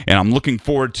And I'm looking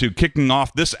forward to kicking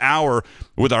off this hour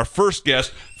with our first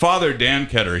guest, Father Dan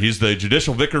Ketter. He's the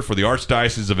Judicial Vicar for the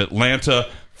Archdiocese of Atlanta.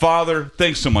 Father,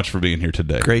 thanks so much for being here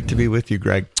today. Great to be with you,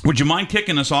 Greg. Would you mind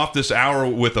kicking us off this hour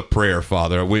with a prayer,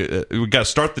 Father? We got to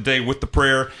start the day with the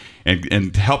prayer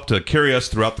and help to carry us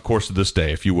throughout the course of this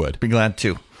day, if you would. Be glad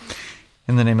to.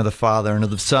 In the name of the Father, and of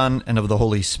the Son, and of the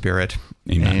Holy Spirit.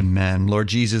 Amen. Amen. Lord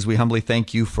Jesus, we humbly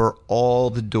thank you for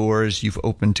all the doors you've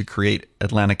opened to create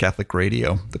Atlanta Catholic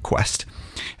Radio, The Quest.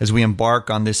 As we embark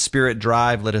on this spirit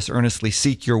drive, let us earnestly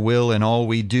seek your will in all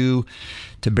we do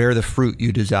to bear the fruit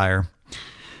you desire.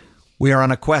 We are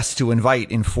on a quest to invite,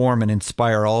 inform, and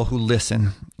inspire all who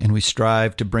listen, and we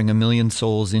strive to bring 1 million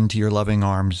souls into your loving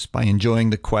arms by enjoying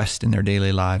the quest in their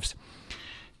daily lives.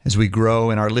 As we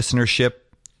grow in our listenership,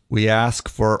 we ask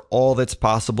for all that's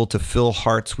possible to fill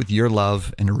hearts with your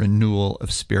love and a renewal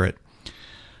of spirit.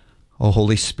 O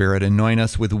Holy Spirit, anoint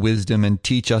us with wisdom and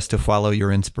teach us to follow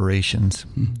your inspirations.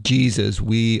 Jesus,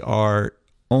 we are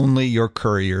only your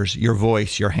couriers, your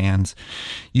voice, your hands.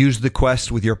 Use the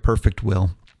quest with your perfect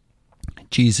will.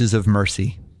 Jesus of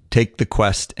mercy, take the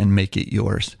quest and make it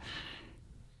yours.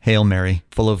 Hail Mary,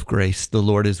 full of grace, the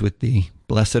Lord is with thee.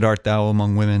 Blessed art thou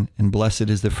among women, and blessed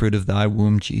is the fruit of thy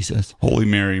womb, Jesus. Holy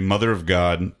Mary, Mother of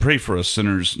God, pray for us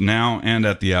sinners now and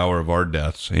at the hour of our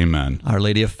deaths. Amen. Our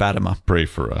Lady of Fatima, pray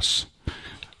for us.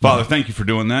 Father, thank you for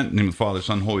doing that. In the name of the Father,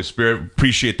 Son, Holy Spirit.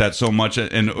 Appreciate that so much.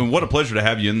 And what a pleasure to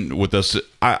have you in with us.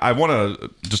 I want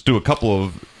to just do a couple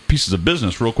of pieces of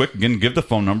business real quick. Again, give the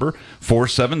phone number,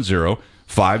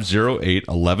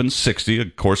 470-508-1160.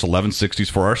 Of course, 1160 is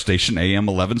for our station, AM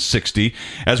 1160.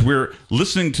 As we're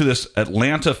listening to this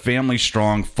Atlanta Family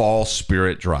Strong Fall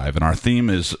Spirit Drive, and our theme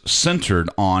is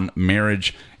centered on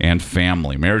marriage and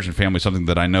family. Marriage and family is something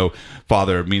that I know,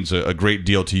 Father, means a great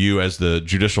deal to you as the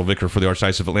Judicial Vicar for the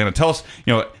Archdiocese of Atlanta. Tell us,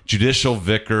 Judicial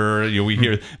Vicar, we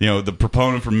hear, the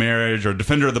proponent for marriage or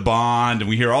defender of the bond, and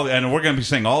we hear and we're going to be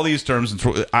saying all these terms.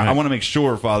 And I want to make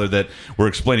sure, Father, that we're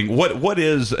explaining what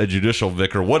is a Judicial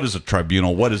Vicar, what is a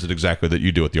tribunal, what is it exactly that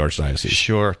you do at the Archdiocese?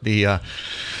 Sure. The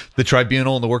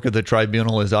tribunal and the work of the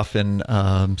tribunal is often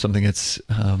something that's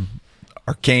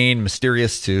arcane,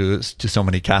 mysterious to so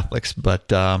many Catholics, but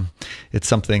it's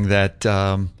something that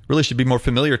really should be more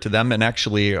familiar to them. And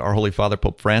actually, our Holy Father,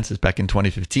 Pope Francis, back in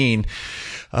 2015,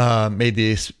 made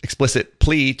this explicit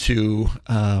plea to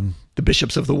the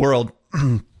bishops of the world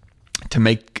to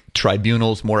make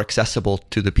tribunals more accessible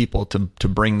to the people, to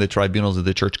bring the tribunals of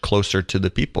the church closer to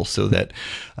the people so that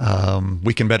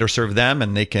we can better serve them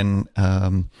and they can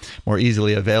more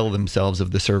easily avail themselves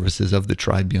of the services of the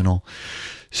tribunal.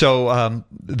 So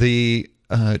the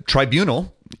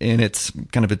tribunal, in its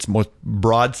most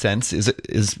broad sense,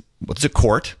 is what's a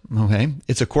court? Okay,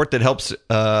 it's a court that helps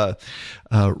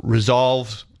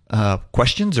resolve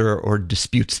questions or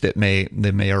disputes that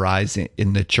may arise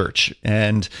in the church,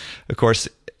 and of course,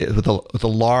 with a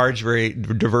large, very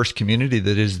diverse community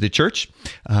that is the church.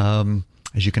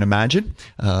 As you can imagine,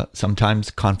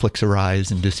 sometimes conflicts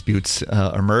arise and disputes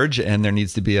emerge, and there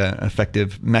needs to be an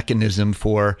effective mechanism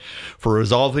for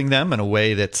resolving them in a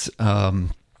way that's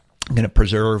going to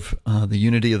preserve the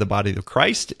unity of the body of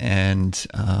Christ and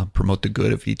promote the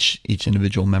good of each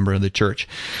individual member of the church.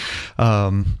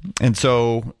 And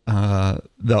so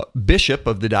the bishop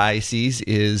of the diocese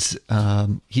is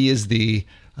the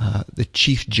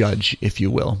chief judge, if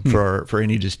you will, for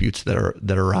any disputes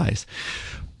that arise.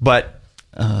 But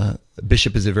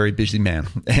bishop is a very busy man,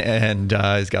 and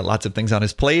he's got lots of things on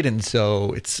his plate, and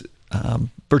so it's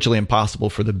virtually impossible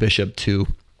for the bishop to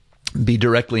be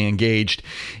directly engaged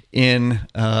in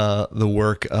the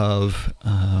work of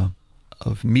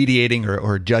mediating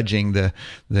or judging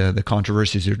the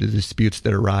controversies or the disputes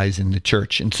that arise in the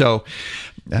church. And so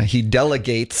he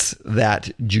delegates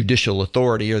that judicial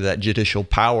authority or that judicial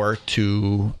power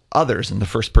to others. And the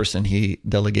first person he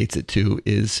delegates it to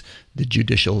is the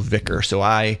judicial vicar. So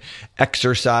I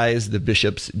exercise the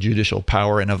bishop's judicial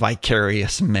power in a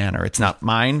vicarious manner. It's not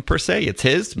mine per se, it's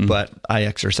his, but I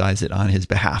exercise it on his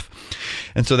behalf.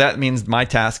 And so that means my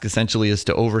task essentially is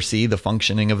to oversee the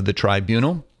functioning of the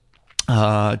tribunal,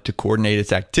 to coordinate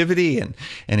its activity and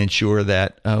ensure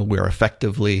that we're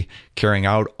effectively carrying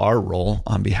out our role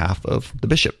on behalf of the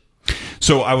bishop.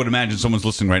 So I would imagine someone's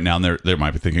listening right now and they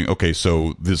might be thinking, okay,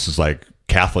 so this is like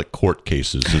Catholic court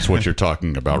cases is what you're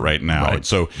talking about right now. Right. And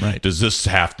so does this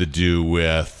have to do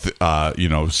with,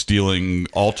 stealing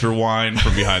altar wine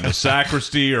from behind the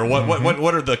sacristy, or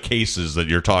what are the cases that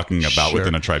you're talking about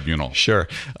within a tribunal? Sure.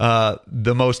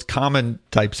 The most common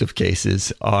types of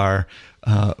cases are,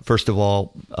 first of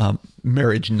all,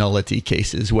 marriage nullity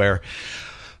cases where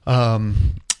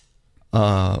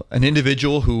an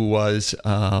individual who was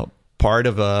part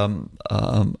of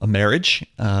a marriage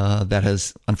that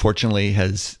has unfortunately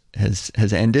has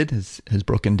ended, has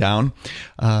broken down,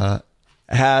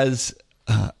 has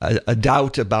a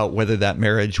doubt about whether that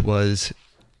marriage was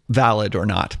valid or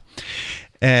not.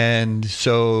 And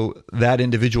so that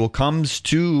individual comes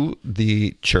to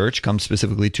the church, comes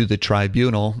specifically to the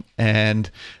tribunal, and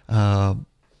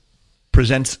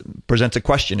presents a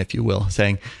question, if you will,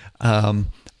 saying,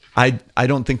 I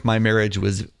don't think my marriage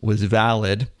was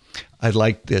valid. I'd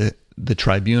like the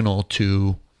tribunal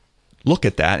to look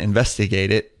at that,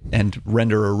 investigate it, and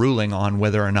render a ruling on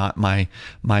whether or not my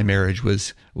marriage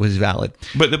was valid.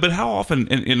 But how often?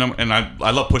 And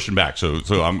I love pushing back. So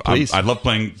I love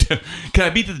playing. Can I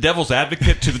be the devil's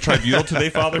advocate to the tribunal today,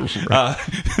 Father?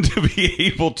 To be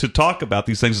able to talk about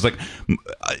these things. It's like,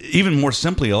 even more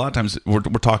simply, a lot of times we're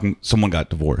talking. Someone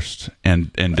got divorced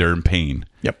and they're in pain.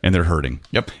 Yep. And they're hurting.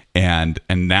 Yep. And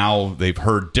now they've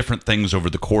heard different things over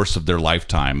the course of their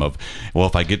lifetime of, well,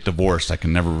 if I get divorced, I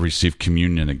can never receive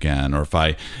communion again. Or if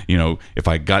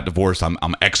I got divorced,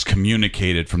 I'm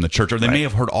excommunicated from the church. Or they may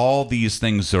have heard all these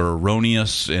things that are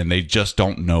erroneous and they just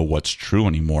don't know what's true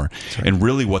anymore. Right. And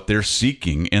really what they're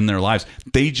seeking in their lives,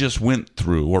 they just went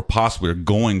through or possibly are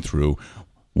going through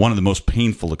one of the most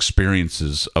painful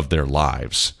experiences of their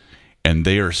lives. And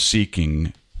they are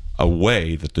seeking a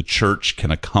way that the church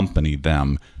can accompany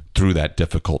them through that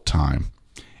difficult time.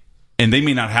 And they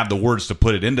may not have the words to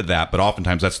put it into that, but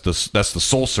oftentimes that's the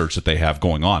soul search that they have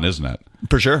going on, isn't it?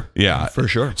 For sure. Yeah. For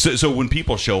sure. So when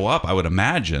people show up, I would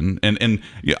imagine, and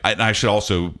I should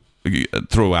also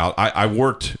throw out, I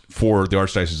worked for the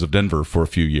Archdiocese of Denver for a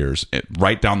few years,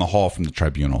 right down the hall from the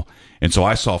tribunal. And so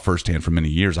I saw firsthand for many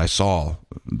years, I saw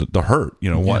the hurt.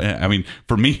 I mean,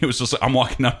 for me, it was just, I'm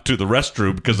walking up to the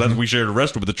restroom because we shared a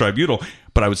restroom with the tribunal,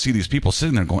 but I would see these people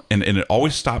sitting there going, and it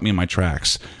always stopped me in my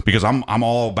tracks because I'm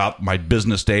all about my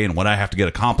business day and what I have to get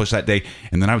accomplished that day.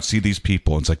 And then I would see these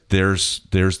people and it's like, there's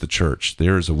the church.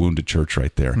 There's a wounded church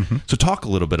right there. Mm-hmm. So talk a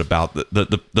little bit about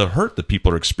the hurt that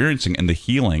people are experiencing and the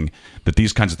healing that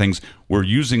these kinds of things, we're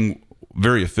using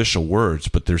very official words,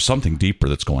 but there's something deeper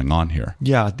that's going on here.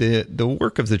 Yeah, the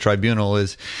work of the tribunal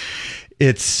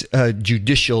it's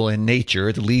judicial in nature,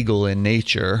 it's legal in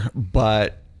nature,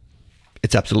 but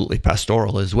it's absolutely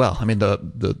pastoral as well. I mean,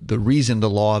 the reason the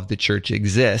law of the church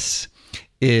exists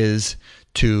is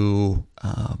to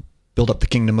build up the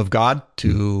kingdom of God,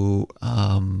 to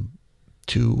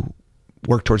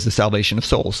work towards the salvation of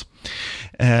souls,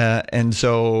 and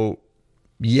so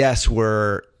yes,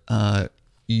 we're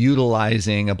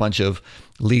utilizing a bunch of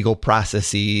legal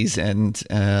processes and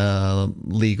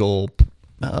legal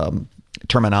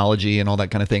terminology and all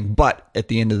that kind of thing. But at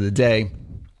the end of the day,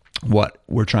 what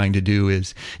we're trying to do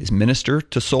is minister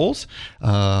to souls,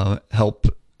 help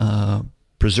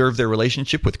preserve their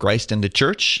relationship with Christ and the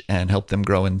church, and help them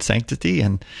grow in sanctity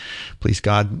and, please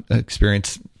God,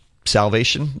 experience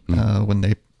salvation when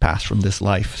they pass from this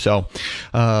life. So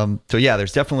yeah,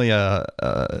 there's definitely a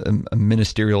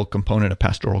ministerial component, a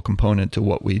pastoral component to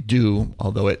what we do,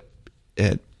 although it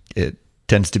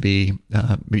tends to be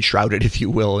shrouded, if you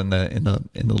will, in the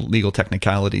legal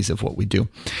technicalities of what we do.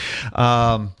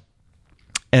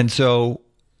 And so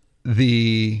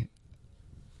the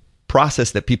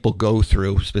process that people go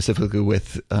through, specifically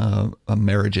with a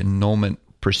marriage annulment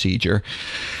procedure,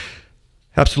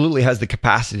 absolutely has the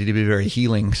capacity to be a very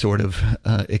healing sort of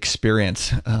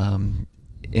experience,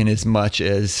 in as much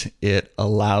as it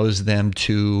allows them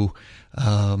to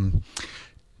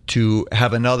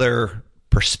have another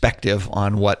perspective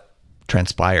on what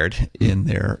transpired in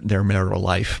their marital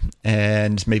life,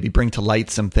 and maybe bring to light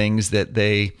some things that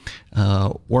they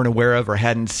weren't aware of or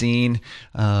hadn't seen,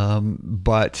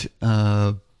 but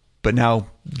now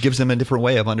gives them a different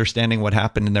way of understanding what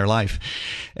happened in their life.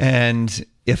 And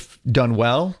if done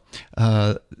well,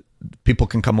 people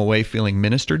can come away feeling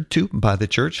ministered to by the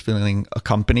church, feeling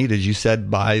accompanied, as you said,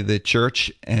 by the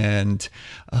church, and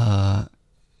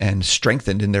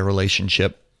strengthened in their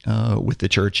relationship with the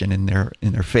church and in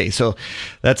their faith. So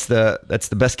that's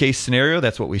the best case scenario.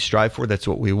 That's what we strive for. That's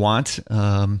what we want.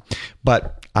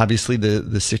 But obviously,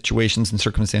 the situations and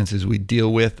circumstances we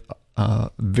deal with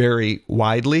vary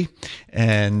widely,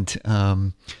 and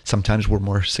sometimes we're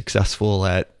more successful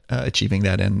at achieving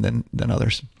that end than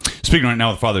others. Speaking right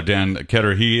now with Father Dan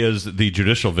Ketter, he is the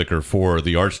judicial vicar for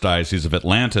the Archdiocese of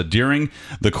Atlanta. During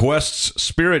the Quest's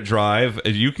Spirit Drive,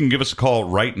 you can give us a call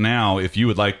right now if you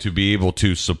would like to be able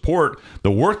to support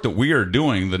the work that we are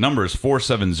doing. The number is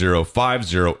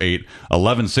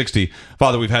 470-508-1160.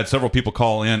 Father, we've had several people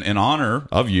call in honor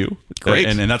of you. Great.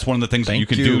 And that's one of the things that you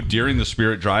can do during the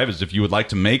Spirit Drive is if you would like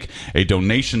to make a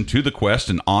donation to the Quest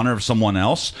in honor of someone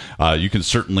else, you can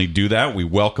certainly do that. We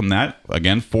welcome that.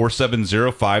 Again,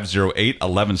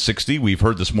 470-508-1160. We've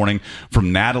heard this morning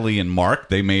from Natalie and Mark.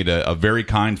 They made a very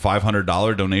kind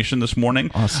 $500 donation this morning.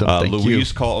 Awesome. Thank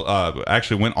Louise you.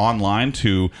 Actually went online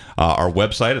to our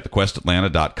website at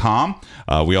thequestatlanta.com.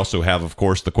 We also have, of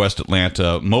course, the Quest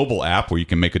Atlanta mobile app where you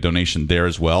can make a donation there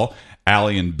as well.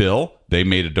 Allie and Bill, they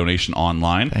made a donation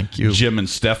online. Thank you. Jim and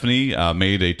Stephanie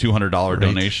made a $200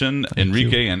 donation.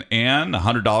 Enrique and Ann,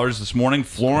 $100 this morning.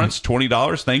 Florence,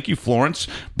 $20. Thank you, Florence.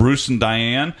 Bruce and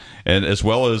Diane, and as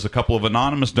well as a couple of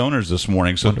anonymous donors this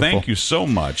morning. So Wonderful. Thank you so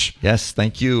much. Yes,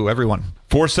 thank you, everyone.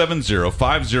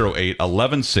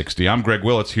 470-508-1160. I'm Greg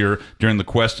Willits here during the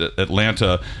Quest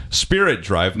Atlanta Spirit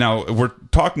Drive. Now, we're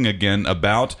talking again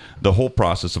about the whole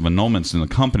process of annulments and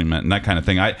accompaniment and that kind of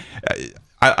thing.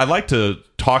 I like to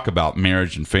talk about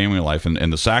marriage and family life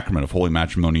and the sacrament of holy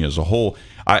matrimony as a whole.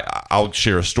 I'll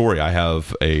share a story. I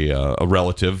have a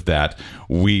relative that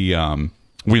we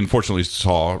unfortunately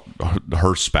saw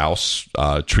her spouse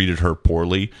treated her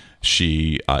poorly.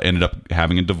 She ended up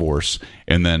having a divorce,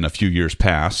 and then a few years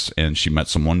passed, and she met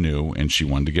someone new, and she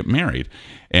wanted to get married.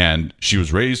 And she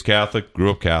was raised Catholic, grew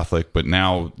up Catholic, but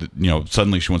now,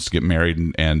 suddenly she wants to get married,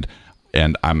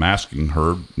 and I'm asking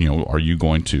her, are you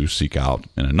going to seek out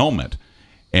an annulment?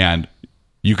 And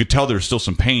you could tell there's still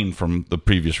some pain from the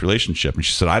previous relationship. And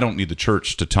she said, I don't need the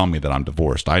church to tell me that I'm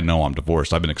divorced. I know I'm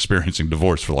divorced. I've been experiencing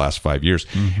divorce for the last 5 years.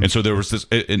 Mm-hmm. And so there was this,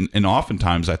 and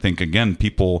oftentimes I think, again,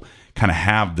 people kind of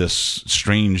have this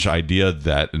strange idea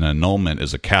that an annulment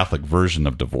is a Catholic version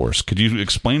of divorce. Could you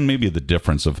explain maybe the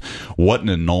difference of what an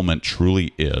annulment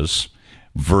truly is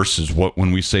versus what,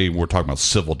 when we say we're talking about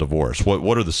civil divorce,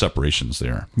 what are the separations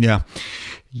there? Yeah,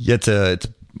 it's a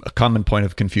common point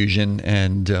of confusion,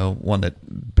 and one that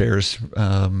bears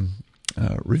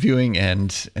reviewing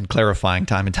and clarifying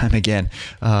time and time again.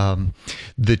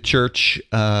 The church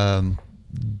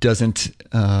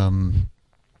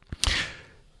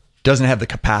doesn't have the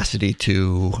capacity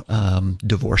to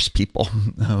divorce people.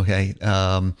 Okay,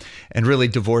 and really,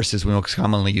 divorce, as we most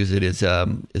commonly use it, is a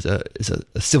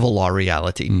civil law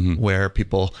reality, mm-hmm. where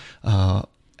people have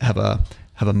a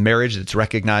marriage that's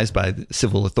recognized by the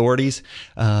civil authorities,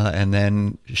 and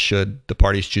then, should the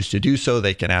parties choose to do so,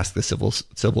 they can ask the civil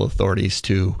authorities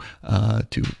to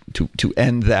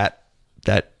end that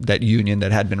union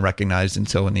that had been recognized, and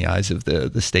so in the eyes of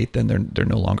the state, then they're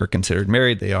no longer considered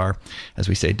married. They are, as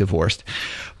we say, divorced.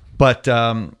 But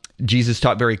Jesus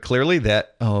taught very clearly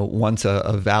that once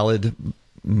a valid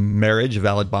marriage, a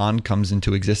valid bond comes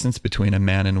into existence between a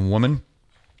man and a woman,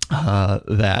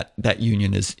 that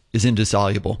union is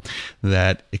indissoluble,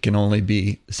 that it can only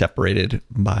be separated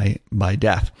by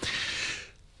death.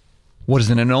 What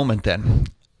is an annulment then?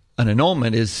 An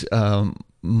annulment is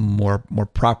more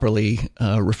properly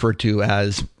referred to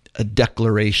as a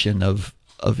declaration of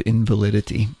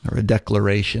invalidity, or a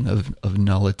declaration of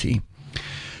nullity.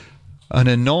 An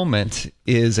annulment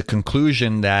is a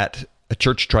conclusion that a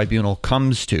church tribunal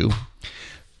comes to,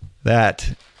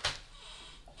 that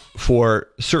for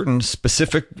certain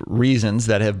specific reasons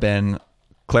that have been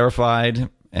clarified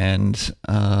and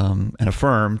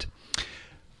affirmed,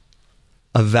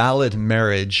 a valid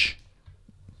marriage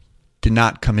did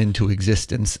not come into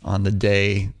existence on the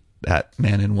day that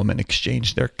man and woman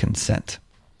exchanged their consent.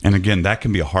 And again, that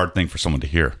can be a hard thing for someone to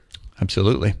hear.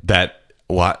 Absolutely.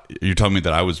 You're telling me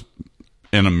that I was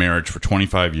in a marriage for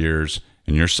 25 years,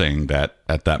 and you're saying that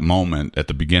at that moment, at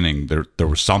the beginning, there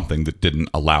was something that didn't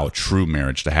allow a true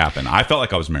marriage to happen. I felt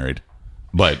like I was married,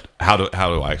 but how do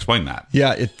I explain that?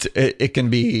 Yeah, it can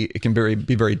be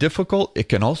very difficult. It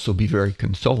can also be very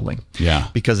consoling. Yeah,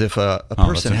 because if a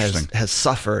person has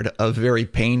suffered a very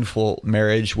painful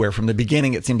marriage where from the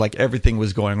beginning it seemed like everything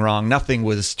was going wrong, nothing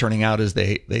was turning out as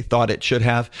they thought it should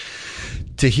have,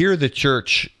 to hear the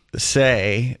church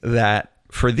say that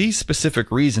for these specific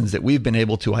reasons that we've been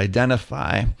able to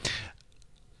identify,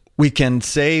 we can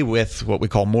say with what we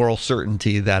call moral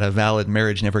certainty that a valid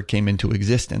marriage never came into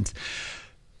existence.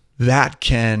 That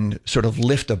can sort of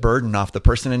lift a burden off the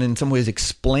person and in some ways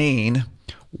explain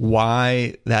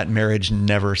why that marriage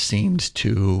never seemed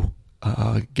to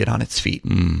get on its feet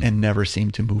and never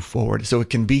seem to move forward. So it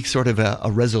can be sort of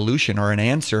a resolution or an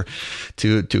answer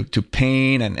to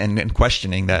pain and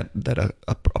questioning that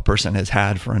a person has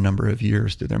had for a number of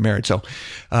years through their marriage. So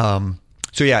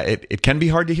yeah, it can be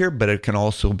hard to hear, but it can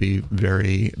also be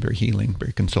very, very healing,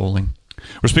 very consoling.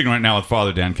 We're speaking right now with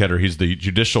Father Dan Ketter. He's the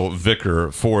judicial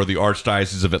vicar for the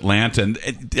Archdiocese of Atlanta. And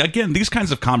again, these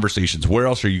kinds of conversations, where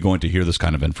else are you going to hear this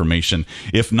kind of information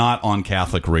if not on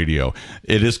Catholic radio?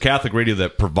 It is Catholic radio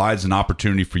that provides an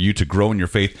opportunity for you to grow in your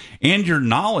faith and your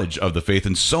knowledge of the faith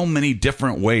in so many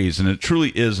different ways. And it truly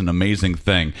is an amazing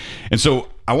thing. And so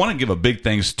I want to give a big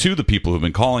thanks to the people who've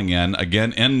been calling in.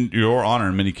 Again, in your honor,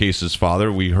 in many cases,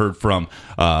 Father. We heard from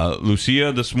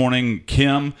Lucia this morning,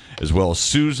 Kim, as well as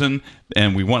Susan.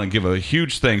 And we want to give a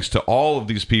huge thanks to all of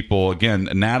these people. Again,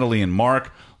 Natalie and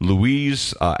Mark,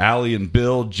 Louise, Allie and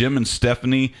Bill, Jim and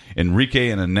Stephanie, Enrique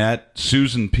and Annette,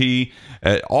 Susan P.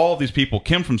 All of these people.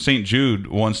 Kim from St. Jude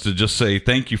wants to just say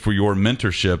thank you for your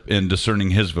mentorship in discerning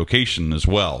his vocation as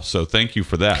well. So thank you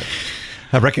for that.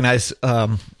 I recognize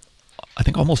I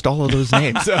think almost all of those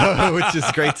names, which is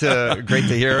great to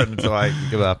hear. And so I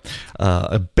give a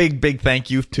big thank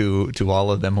you to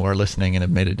all of them who are listening and have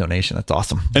made a donation. That's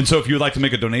awesome. And so if you would like to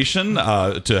make a donation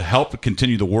to help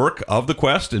continue the work of the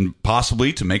Quest, and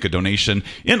possibly to make a donation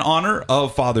in honor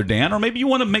of Father Dan, or maybe you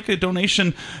want to make a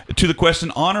donation to the Quest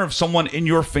in honor of someone in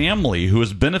your family who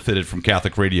has benefited from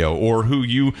Catholic radio, or who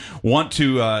you want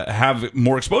to have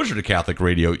more exposure to Catholic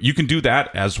radio, you can do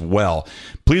that as well.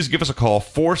 Please give us a call,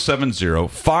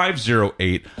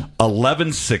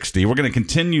 470-508-1160. We're going to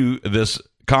continue this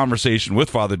conversation with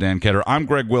Father Dan Ketter. I'm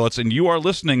Greg Willits, and you are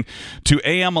listening to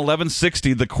AM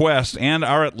 1160, The Quest, and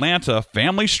our Atlanta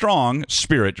Family Strong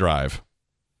Spirit Drive.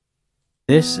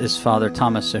 This is Father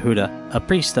Thomas Sahuda, a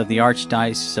priest of the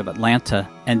Archdiocese of Atlanta,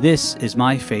 and this is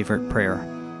my favorite prayer,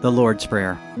 the Lord's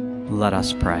Prayer. Let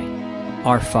us pray.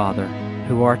 Our Father,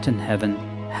 who art in heaven,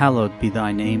 hallowed be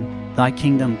thy name. Thy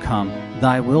kingdom come,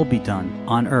 thy will be done,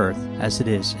 on earth as it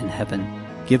is in heaven.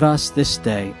 Give us this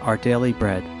day our daily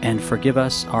bread, and forgive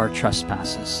us our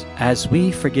trespasses, as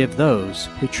we forgive those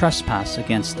who trespass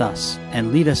against us.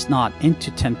 And lead us not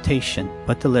into temptation,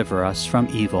 but deliver us from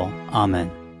evil.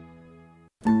 Amen.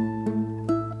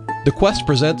 The Quest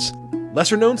presents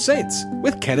Lesser Known Saints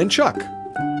with Ken and Chuck.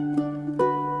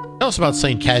 Tell us about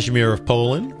St. Casimir of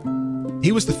Poland.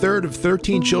 He was the third of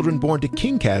 13 children born to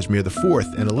King Casimir IV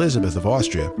and Elizabeth of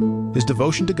Austria. His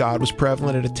devotion to God was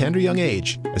prevalent at a tender young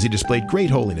age, as he displayed great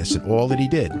holiness in all that he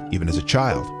did, even as a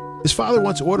child. His father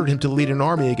once ordered him to lead an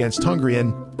army against Hungary,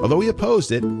 and although he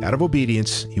opposed it, out of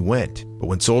obedience, he went. But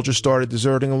when soldiers started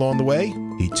deserting along the way,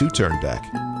 he too turned back.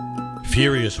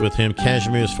 Furious with him,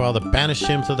 Casimir's father banished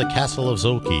him to the castle of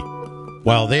Zolki.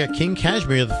 While there, King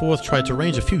Casimir IV tried to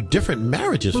arrange a few different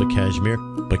marriages for Casimir,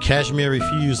 but Casimir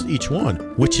refused each one,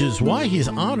 which is why he is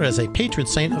honored as a patron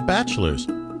saint of bachelors.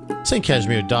 St.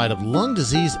 Casimir died of lung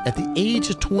disease at the age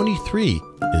of 23.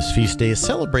 His feast day is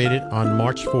celebrated on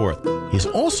March 4th. He is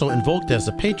also invoked as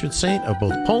the patron saint of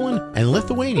both Poland and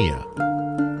Lithuania.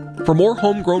 For more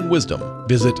homegrown wisdom,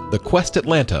 visit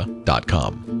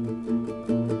thequestatlanta.com.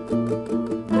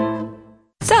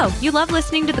 So, you love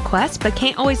listening to The Quest but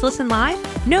can't always listen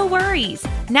live? No worries!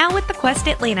 Now with the Quest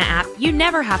Atlanta app, you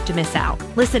never have to miss out.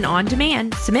 Listen on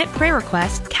demand, submit prayer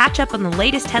requests, catch up on the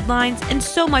latest headlines, and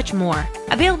so much more.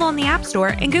 Available on the App Store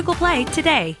and Google Play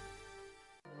today.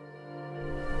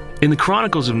 In the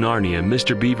Chronicles of Narnia,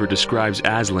 Mr. Beaver describes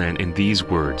Aslan in these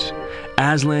words.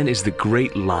 Aslan is the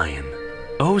great lion.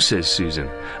 Oh, says Susan,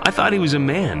 I thought he was a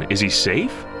man. Is he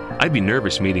safe? I'd be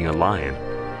nervous meeting a lion.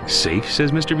 Safe,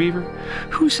 says Mr. Beaver.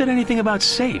 Who said anything about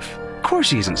safe? Of course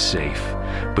he isn't safe.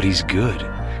 But he's good.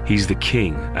 He's the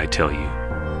king, I tell you.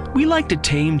 We like to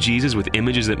tame Jesus with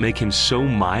images that make him so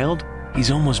mild, he's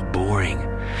almost boring.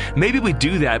 Maybe we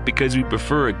do that because we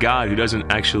prefer a God who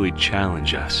doesn't actually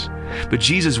challenge us. But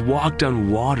Jesus walked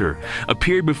on water,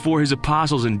 appeared before his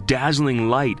apostles in dazzling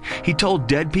light. He told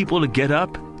dead people to get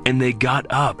up, and they got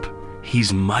up.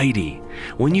 He's mighty.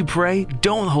 When you pray,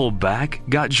 don't hold back.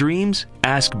 Got dreams?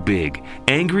 Ask big.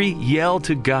 Angry? Yell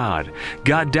to God.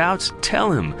 Got doubts?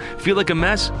 Tell him. Feel like a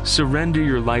mess? Surrender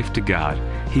your life to God.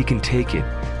 He can take it.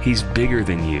 He's bigger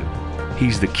than you.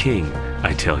 He's the king,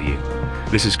 I tell you.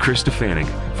 This is Chris Stefanik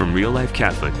from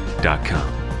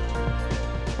RealLifeCatholic.com.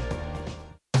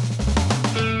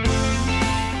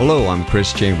 Hello, I'm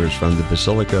Chris Chambers from the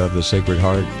Basilica of the Sacred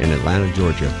Heart in Atlanta,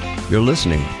 Georgia. You're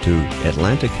listening to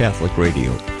Atlanta Catholic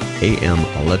Radio, AM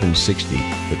 1160,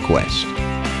 The Quest.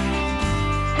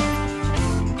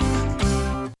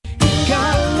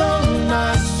 God alone,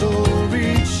 my soul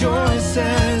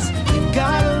rejoices.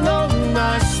 God alone,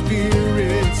 my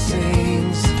spirit sings.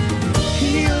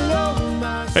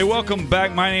 welcome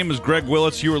back. My name is Greg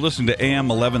Willits. You are listening to AM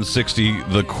 1160,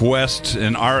 The Quest,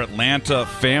 and our Atlanta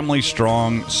Family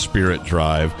Strong Spirit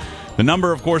Drive. The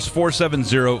number, of course,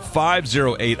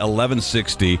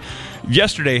 470-508-1160.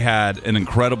 Yesterday had an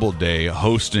incredible day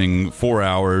hosting 4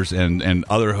 hours and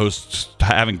other hosts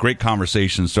having great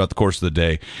conversations throughout the course of the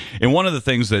day. And one of the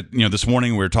things that, this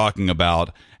morning we were talking about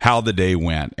how the day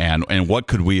went and what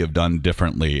could we have done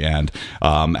differently and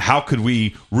how could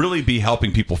we really be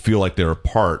helping people feel like they're a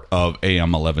part of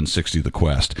AM 1160, The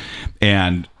Quest.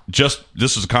 And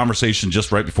this is a conversation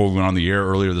just right before we went on the air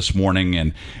earlier this morning,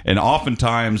 and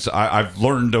oftentimes I've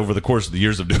learned over the course of the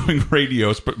years of doing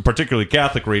radio, particularly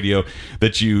Catholic radio,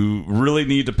 that you really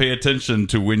need to pay attention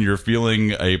to when you're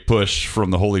feeling a push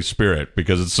from the Holy Spirit,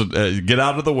 because it's get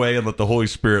out of the way and let the Holy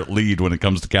Spirit lead when it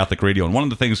comes to Catholic radio. And one of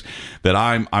the things that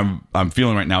I'm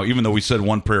feeling right now, even though we said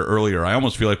one prayer earlier, I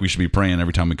almost feel like we should be praying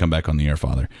every time we come back on the air,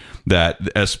 Father. That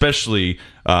especially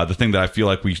the thing that I feel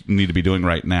like we need to be doing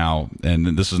right now,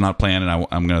 and this is not planned, and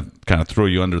I'm going to kind of throw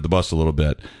you under the bus a little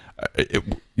bit.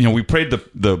 We prayed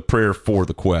the prayer for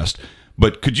the quest,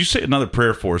 but could you say another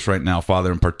prayer for us right now,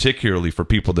 Father, and particularly for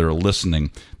people that are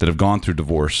listening that have gone through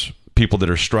divorce, people that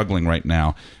are struggling right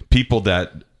now, people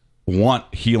that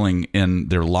want healing in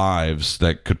their lives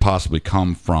that could possibly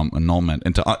come from annulment,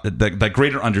 and to that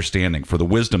greater understanding for the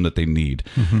wisdom that they need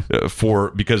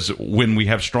because when we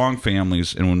have strong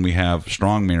families and when we have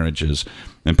strong marriages,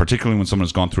 and particularly when someone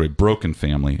has gone through a broken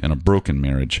family and a broken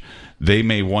marriage, they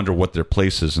may wonder what their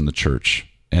place is in the church,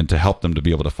 and to help them to be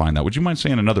able to find that. Would you mind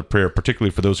saying another prayer, particularly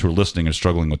for those who are listening and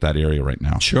struggling with that area right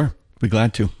now? Sure. Be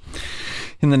glad to.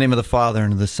 In the name of the Father,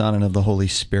 and of the Son, and of the Holy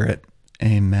Spirit.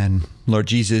 Amen. Lord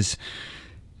Jesus,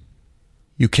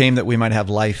 you came that we might have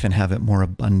life and have it more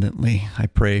abundantly. I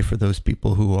pray for those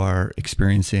people who are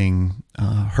experiencing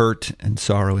hurt and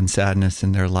sorrow and sadness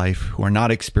in their life, who are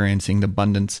not experiencing the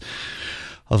abundance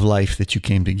of life that you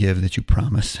came to give, that you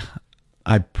promised.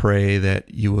 I pray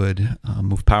that you would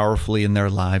move powerfully in their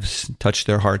lives, touch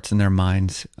their hearts and their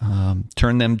minds,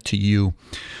 turn them to you,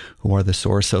 who are the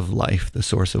source of life, the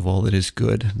source of all that is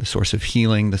good, the source of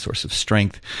healing, the source of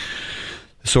strength,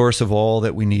 the source of all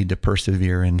that we need to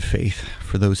persevere in faith.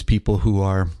 For those people who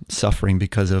are suffering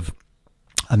because of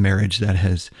a marriage that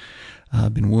has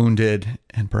been wounded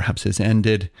and perhaps has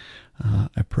ended,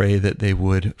 I pray that they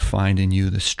would find in you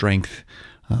the strength,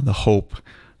 the hope,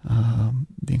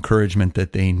 the encouragement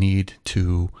that they need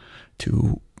to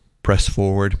press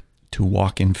forward, to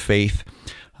walk in faith,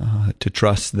 to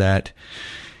trust that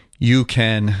you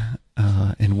can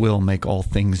and will make all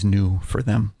things new for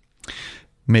them.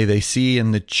 May they see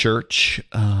in the church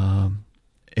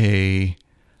a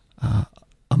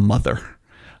mother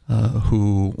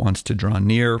who wants to draw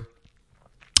near,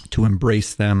 to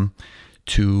embrace them,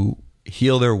 to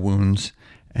heal their wounds,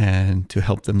 and to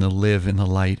help them to live in the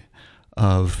light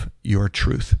of your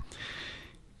truth.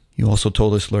 You also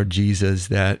told us, Lord Jesus,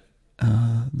 that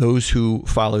those who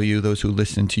follow you, those who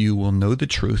listen to you, will know the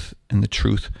truth, and the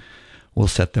truth will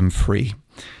set them free.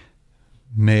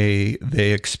 May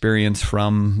they experience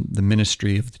from the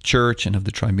ministry of the church and of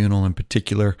the tribunal in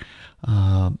particular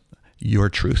your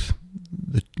truth,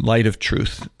 the light of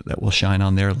truth that will shine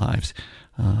on their lives,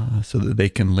 so that they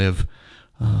can live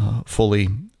fully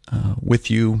with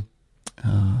you,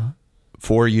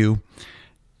 for you,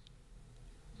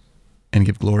 and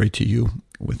give glory to you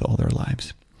with all their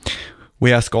lives.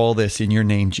 We ask all this in your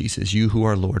name, Jesus, you who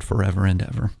are Lord forever and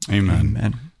ever.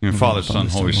 Amen. Amen. Father, Son,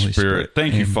 Holy Spirit.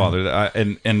 Thank you, Amen. Father.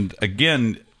 And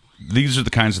again, these are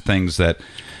the kinds of things that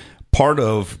part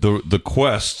of the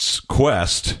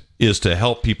quest is to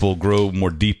help people grow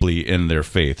more deeply in their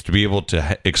faith, to be able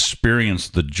to experience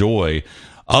the joy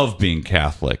of being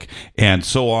Catholic. And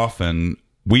so often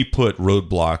we put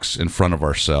roadblocks in front of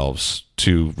ourselves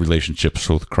to relationships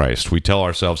with Christ. We tell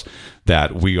ourselves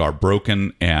that we are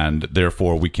broken and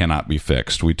therefore we cannot be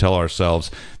fixed. We tell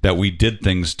ourselves that we did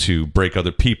things to break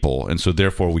other people and so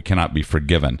therefore we cannot be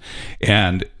forgiven.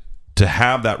 And to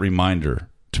have that reminder,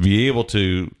 to be able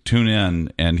to tune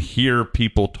in and hear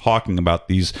people talking about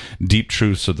these deep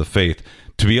truths of the faith,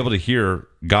 to be able to hear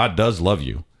God does love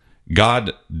you.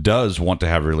 God does want to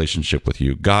have a relationship with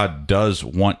you. God does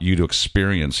want you to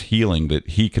experience healing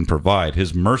that he can provide,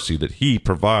 his mercy that he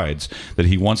provides, that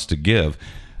he wants to give.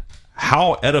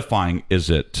 How edifying is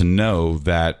it to know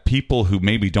that people who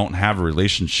maybe don't have a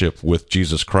relationship with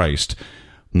Jesus Christ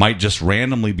might just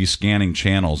randomly be scanning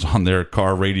channels on their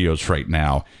car radios right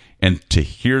now, and to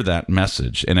hear that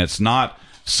message? And it's not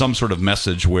some sort of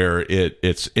message where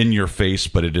it's in your face,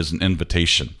 but it is an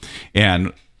invitation.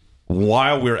 And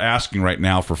while we're asking right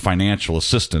now for financial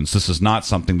assistance, this is not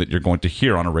something that you're going to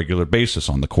hear on a regular basis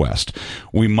on the Quest.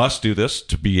 We must do this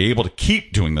to be able to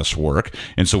keep doing this work.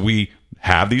 And so we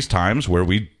have these times where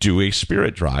we do a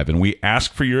spirit drive and we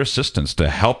ask for your assistance to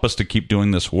help us to keep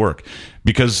doing this work,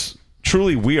 because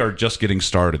truly we are just getting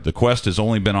started. The Quest has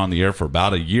only been on the air for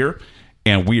about a year,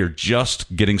 and we are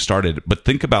just getting started. But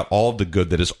think about all of the good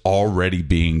that is already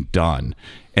being done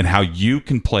and how you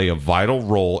can play a vital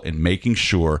role in making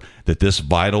sure that this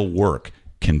vital work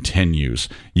continues.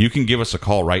 You can give us a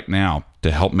call right now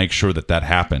to help make sure that that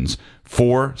happens.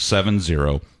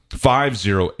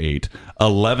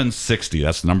 470-508-1160.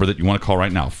 That's the number that you want to call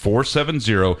right now.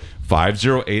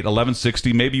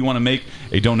 470-508-1160. Maybe you want to make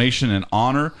a donation in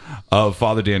honor of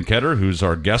Father Dan Ketter, who's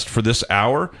our guest for this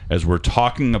hour, as we're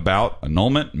talking about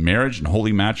annulment, marriage, and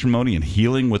holy matrimony and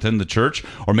healing within the church.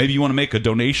 Or maybe you want to make a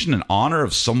donation in honor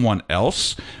of someone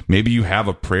else. Maybe you have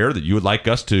a prayer that you would like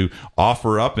us to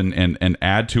offer up and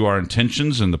add to our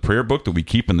intentions in the prayer book that we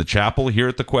keep in the chapel here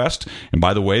at the Quest. And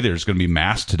by the way, there's going to be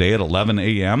Mass today at 11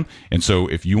 a.m. And so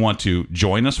if you want to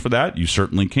join us for that, you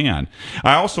certainly can.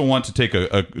 I also want to take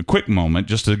a quick moment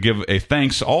just to give a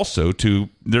thanks also to,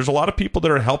 there's a lot of people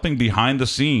that are helping behind the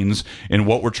scenes in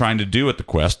what we're trying to do at the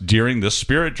Quest during this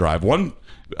spirit drive. One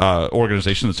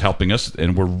organization that's helping us,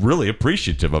 and we're really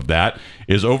appreciative of that,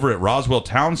 is over at Roswell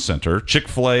Town Center.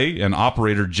 Chick-fil-A and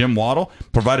operator Jim Waddle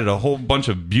provided a whole bunch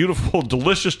of beautiful,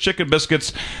 delicious chicken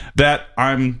biscuits that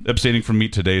I'm abstaining from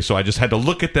meat today, so I just had to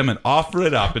look at them and offer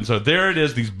it up. And so there it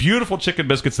is, these beautiful chicken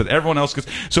biscuits that everyone else gets.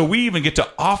 So we even get to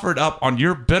offer it up on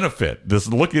your benefit, this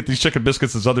looking at these chicken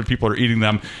biscuits as other people are eating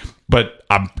them. But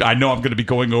I know I'm going to be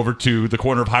going over to the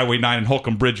corner of Highway 9 and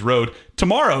Holcomb Bridge Road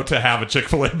tomorrow to have a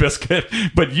Chick-fil-A biscuit.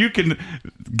 But you can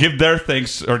give their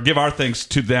thanks, or give our thanks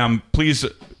to them. Please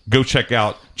go check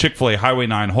out Chick-fil-A, Highway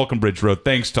 9, Holcomb Bridge Road.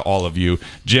 Thanks to all of you.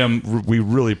 Jim, we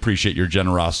really appreciate your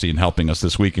generosity in helping us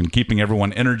this week and keeping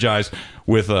everyone energized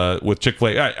with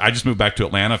Chick-fil-A. I just moved back to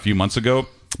Atlanta a few months ago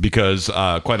because,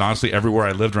 quite honestly, everywhere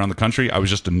I lived around the country, I was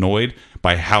just annoyed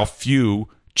by how few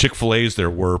Chick-fil-A's there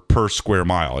were per square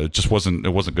mile. It just wasn't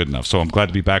good enough. So I'm glad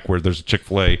to be back where there's a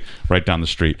Chick-fil-A right down the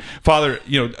street. Father,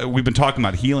 we've been talking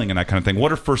about healing and that kind of thing.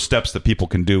 What are first steps that people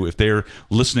can do if they're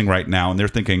listening right now and they're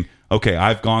thinking, okay,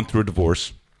 I've gone through a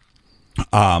divorce.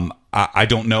 I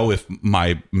don't know if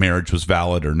my marriage was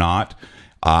valid or not.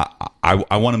 I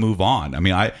want to move on. I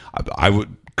mean,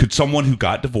 could someone who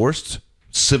got divorced,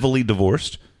 civilly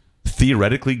divorced,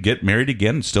 theoretically get married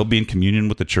again and still be in communion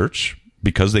with the church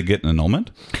because they get an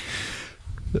annulment?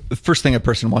 The first thing a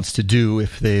person wants to do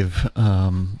if they've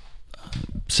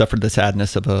suffered the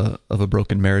sadness of a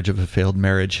broken marriage, of a failed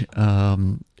marriage,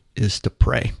 is to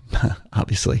pray.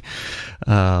 Obviously,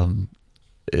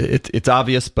 it's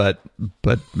obvious, but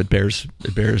it bears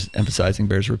emphasizing,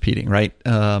 bears repeating. Right?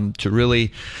 To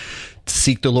really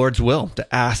seek the Lord's will,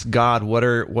 to ask God, what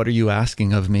are you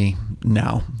asking of me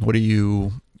now? What are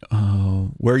you?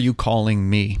 Where are you calling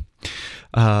me?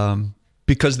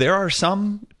 Because there are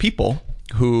some people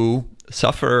who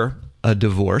suffer a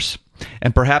divorce,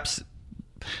 and perhaps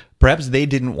they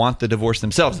didn't want the divorce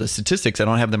themselves. The statistics, I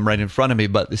don't have them right in front of me,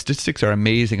 but the statistics are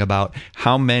amazing about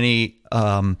how many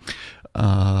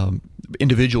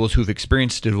individuals who've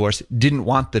experienced a divorce didn't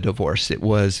want the divorce. It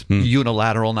was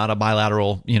unilateral, not a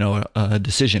bilateral,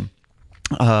 decision.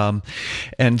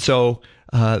 And so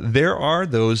there are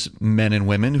those men and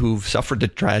women who've suffered the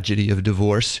tragedy of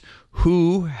divorce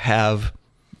who have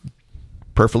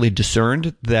perfectly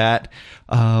discerned that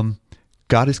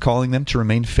God is calling them to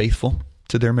remain faithful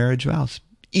to their marriage vows,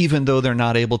 even though they're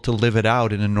not able to live it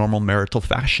out in a normal marital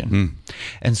fashion.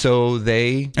 And so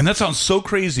and that sounds so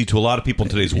crazy to a lot of people in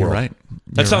today's world. Right.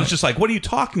 That sounds just like, what are you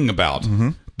talking about?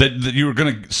 That you're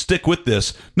going to stick with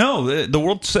this. No, the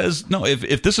world says, no,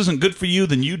 if this isn't good for you,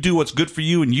 then you do what's good for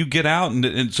you and you get out.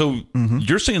 And so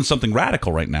you're saying something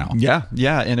radical right now. Yeah.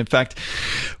 And in fact,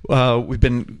 we've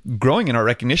been growing in our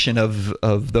recognition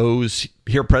of those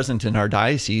here present in our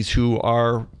diocese who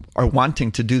are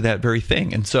wanting to do that very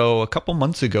thing. And so a couple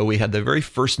months ago, we had the very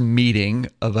first meeting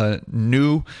of a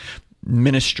new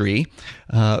ministry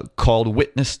called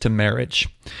Witness to Marriage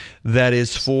that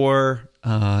is for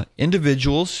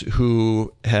individuals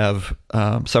who have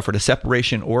suffered a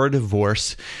separation or a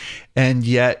divorce, and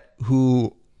yet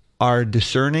who are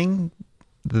discerning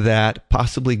that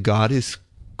possibly God is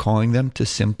calling them to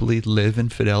simply live in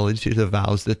fidelity to the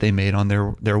vows that they made on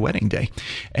their wedding day.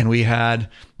 And we had,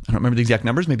 I don't remember the exact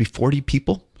numbers, maybe 40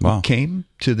 people who came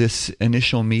to this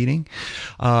initial meeting.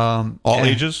 All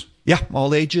ages? Yeah,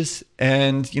 all ages.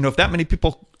 And, if that many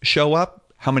people show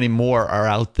up, how many more are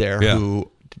out there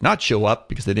who did not show up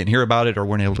because they didn't hear about it or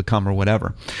weren't able to come or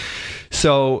whatever.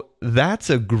 So that's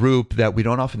a group that we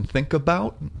don't often think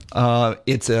about.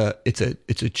 It's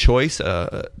a choice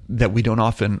that we don't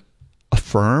often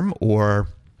affirm or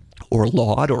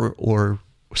laud or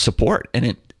support,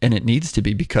 and it needs to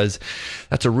be, because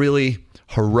that's a really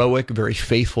heroic, very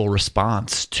faithful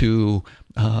response to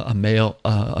a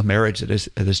marriage that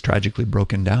is tragically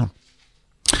broken down.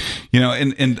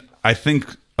 And I think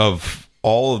of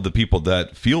all of the people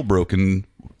that feel broken,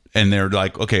 and they're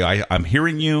like, okay, I'm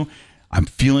hearing you. I'm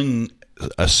feeling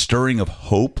a stirring of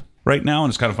hope right now.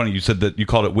 And it's kind of funny. You said that you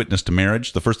called it Witness to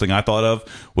Marriage. The first thing I thought of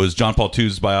was John Paul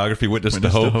II's biography, Witness to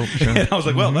Hope. Sure. And I was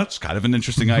like, well, that's kind of an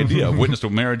interesting idea. Witness to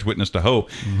Marriage, Witness to Hope.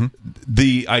 Mm-hmm.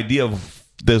 The idea of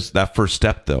that first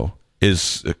step, though,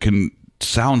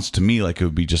 sounds to me like it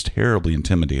would be just terribly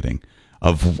intimidating.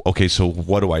 Of, okay, so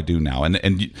what do I do now?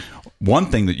 And one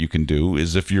thing that you can do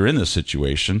is, if you're in this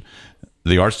situation,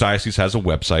 the Archdiocese has a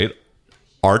website,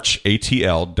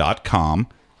 archatl.com.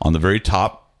 On the very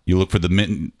top, you look for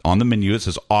on the menu, it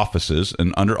says Offices,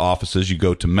 and under Offices, you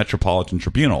go to Metropolitan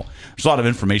Tribunal. There's a lot of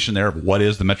information there of what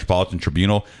is the Metropolitan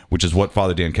Tribunal, which is what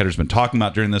Father Dan Ketter's been talking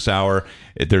about during this hour.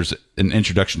 There's an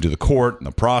introduction to the court and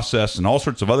the process and all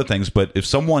sorts of other things. But if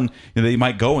someone, they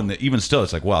might go, and even still,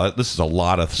 it's like, wow, this is a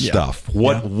lot of stuff.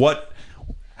 What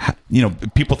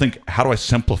people think, how do I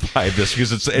simplify this?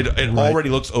 Because it already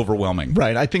looks overwhelming.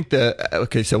 Right. I think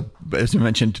so as you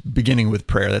mentioned, beginning with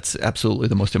prayer, that's absolutely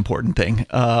the most important thing.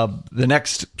 The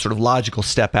next sort of logical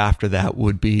step after that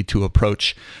would be to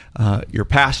approach your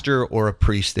pastor or a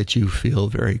priest that you feel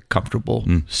very comfortable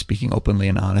speaking openly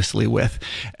and honestly with,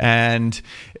 and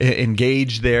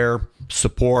engage their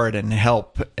support and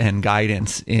help and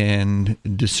guidance in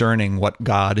discerning what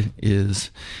God is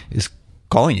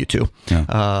calling you to.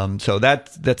 Yeah. So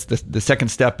that's the second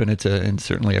step, and it's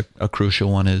certainly a crucial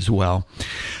one as well.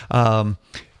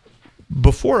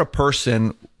 Before a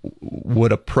person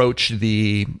would approach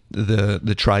the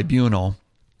tribunal,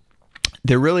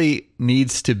 there really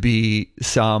needs to be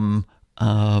some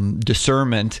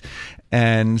discernment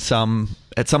and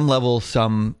at some level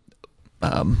some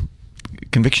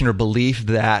conviction or belief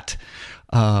that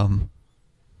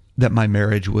my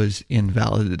marriage was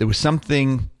invalid. There was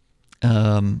something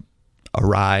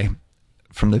awry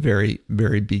from the very,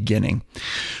 very beginning.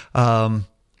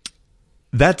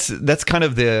 That's kind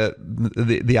of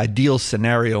the ideal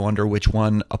scenario under which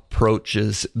one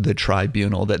approaches the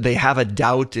tribunal, that they have a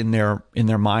doubt in their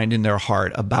mind, in their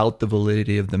heart, about the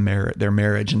validity of their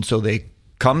marriage, and so they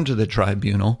come to the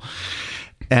tribunal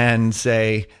and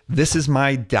say, "This is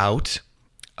my doubt.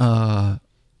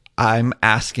 I'm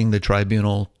asking the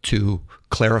tribunal to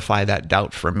clarify that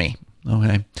doubt for me."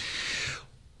 Okay.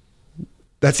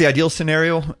 That's the ideal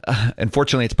scenario.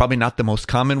 Unfortunately, it's probably not the most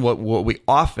common. What we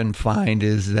often find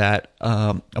is that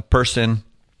a person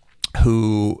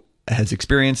who has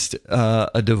experienced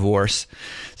a divorce,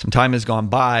 some time has gone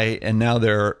by, and now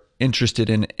they're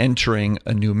interested in entering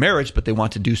a new marriage, but they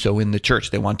want to do so in the church.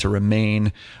 They want to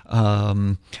remain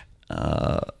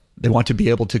they want to be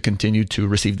able to continue to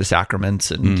receive the sacraments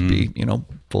and to be,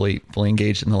 fully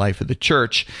engaged in the life of the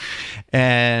church.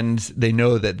 And they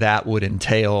know that would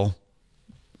entail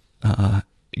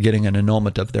getting an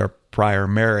annulment of their prior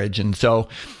marriage. And so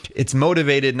it's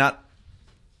motivated not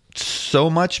so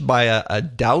much by a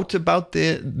doubt about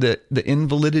the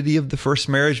invalidity of the first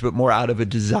marriage, but more out of a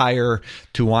desire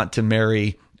to want to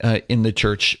marry in the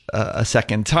church a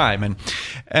second time.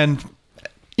 And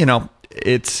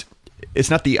it's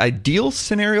not the ideal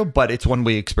scenario, but it's one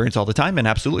we experience all the time. And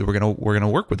absolutely, we're gonna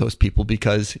work with those people,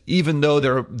 because even though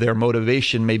their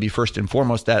motivation may be first and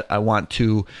foremost that I want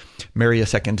to marry a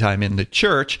second time in the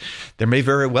church, there may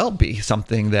very well be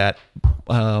something that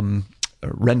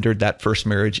rendered that first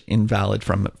marriage invalid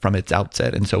from its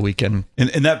outset, and so we can.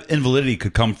 And that invalidity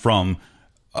could come from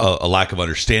a lack of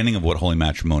understanding of what holy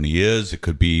matrimony is. It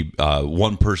could be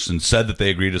one person said that they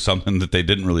agreed to something that they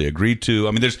didn't really agree to.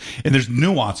 I mean, there's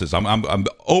nuances. I'm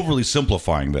overly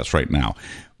simplifying this right now,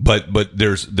 but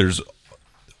there's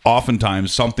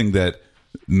oftentimes something that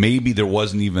maybe there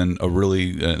wasn't even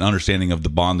an understanding of the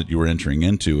bond that you were entering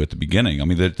into at the beginning. I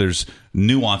mean, there's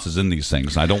nuances in these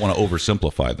things, and I don't want to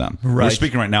oversimplify them. Right. We're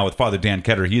speaking right now with Father Dan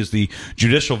Ketter. He is the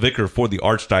Judicial Vicar for the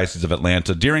Archdiocese of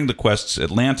Atlanta. During the Quest's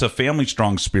Atlanta Family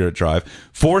Strong Spirit Drive,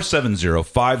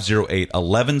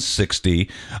 470-508-1160.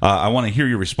 I want to hear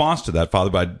your response to that, Father,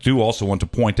 but I do also want to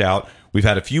point out we've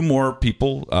had a few more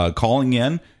people calling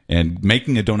in and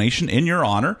making a donation in your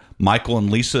honor. Michael and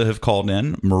Lisa have called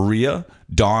in. Maria,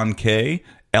 Dawn K,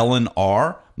 Ellen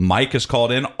R., Mike has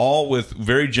called in, all with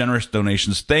very generous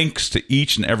donations. Thanks to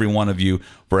each and every one of you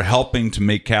for helping to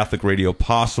make Catholic radio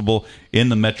possible in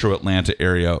the metro Atlanta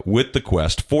area with the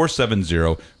Quest.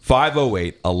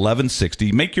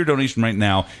 470-508-1160. Make your donation right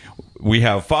now. We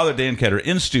have Father Dan Ketter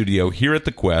in studio here at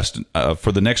the Quest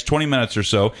for the next 20 minutes or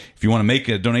so. If you want to make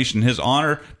a donation in his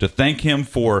honor to thank him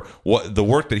for the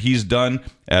work that he's done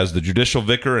as the judicial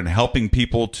vicar and helping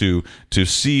people to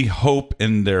see hope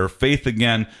in their faith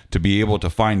again, to be able to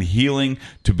find healing,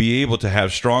 to be able to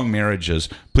have strong marriages,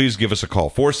 please give us a call,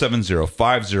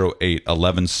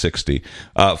 470-508-1160.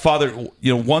 Father,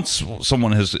 once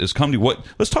someone has come to you,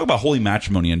 let's talk about holy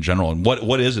matrimony in general, and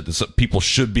what is it that people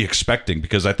should be expecting?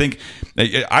 Because I think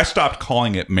I stopped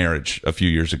calling it marriage a few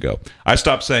years ago. I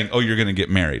stopped saying, oh, you're going to get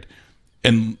married.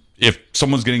 And if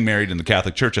someone's getting married in the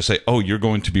Catholic Church, I say, oh, you're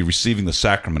going to be receiving the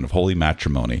sacrament of holy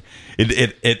matrimony.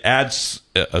 It adds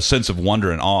a sense of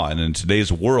wonder and awe. And in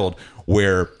today's world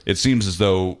where it seems as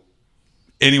though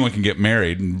anyone can get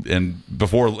married, and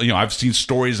before, I've seen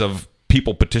stories of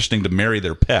people petitioning to marry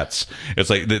their pets. It's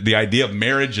like the idea of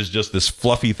marriage is just this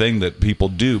fluffy thing that people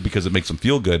do because it makes them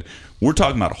feel good. We're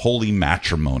talking about holy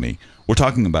matrimony. We're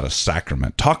talking about a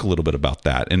sacrament. Talk a little bit about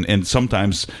that, and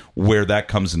sometimes where that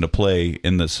comes into play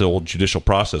in this whole judicial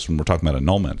process when we're talking about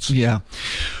annulments. Yeah.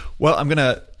 Well, I'm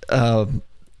going to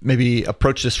maybe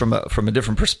approach this from a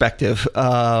different perspective.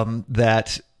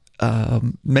 That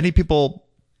many people,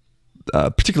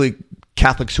 particularly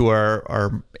Catholics who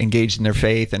are engaged in their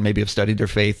faith and maybe have studied their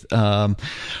faith, are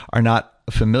not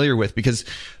familiar with, because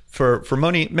for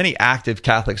many active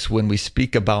Catholics, when we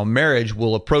speak about marriage,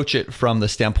 we'll approach it from the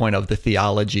standpoint of the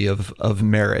theology of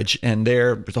marriage. And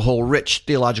there's a whole rich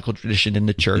theological tradition in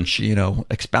the church,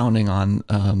 expounding on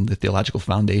the theological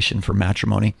foundation for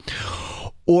matrimony.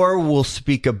 Or we'll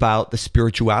speak about the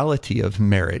spirituality of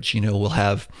marriage. We'll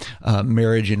have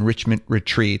marriage enrichment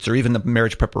retreats, or even the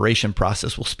marriage preparation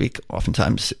process. We'll speak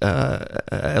oftentimes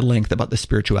at length about the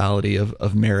spirituality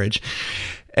of marriage.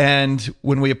 And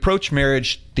when we approach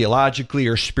marriage theologically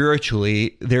or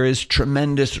spiritually, there is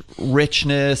tremendous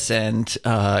richness, and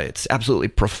it's absolutely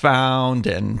profound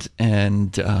and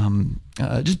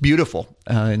just beautiful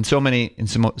in so many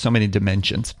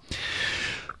dimensions.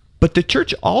 But the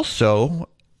church also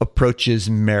approaches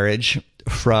marriage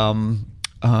from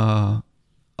a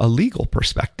legal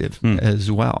perspective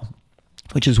as well,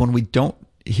 which is one we don't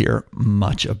hear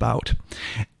much about.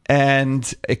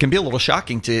 And it can be a little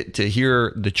shocking to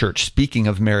hear the church speaking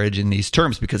of marriage in these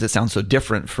terms, because it sounds so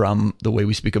different from the way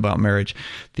we speak about marriage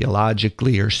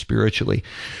theologically or spiritually.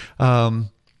 And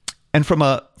from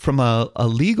a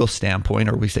legal standpoint,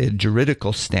 or we say a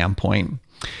juridical standpoint,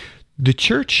 the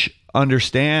church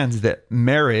understands that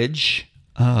marriage,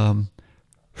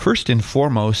 first and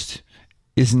foremost,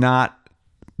 is not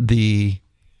the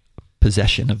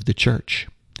possession of the church.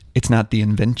 It's not the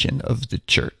invention of the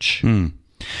church.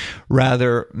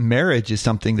 Rather, marriage is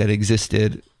something that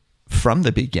existed from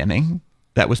the beginning,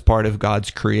 that was part of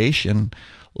God's creation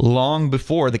long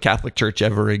before the Catholic Church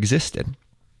ever existed.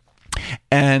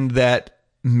 And that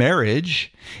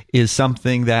marriage is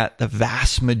something that the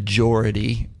vast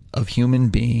majority of human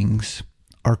beings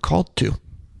are called to.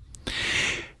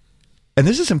 And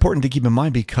this is important to keep in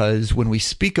mind, because when we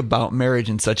speak about marriage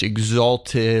in such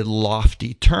exalted,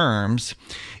 lofty terms,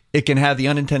 it can have the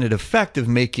unintended effect of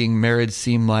making marriage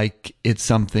seem like it's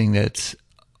something that's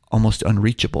almost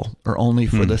unreachable, or only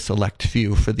for the select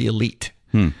few, for the elite.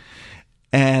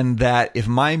 And that if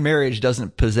my marriage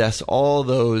doesn't possess all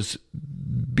those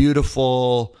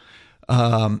beautiful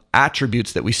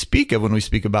attributes that we speak of when we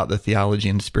speak about the theology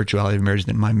and spirituality of marriage,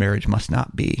 then my marriage must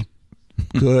not be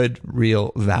good,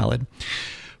 real, valid.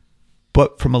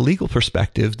 But from a legal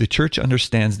perspective, the church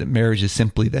understands that marriage is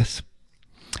simply this.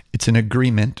 It's an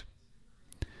agreement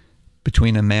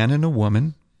between a man and a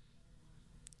woman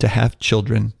to have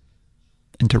children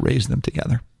and to raise them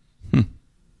together.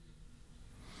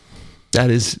 That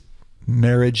is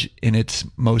marriage in its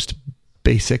most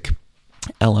basic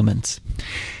elements.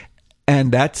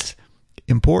 And that's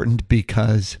important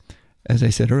because, as I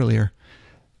said earlier,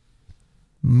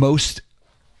 most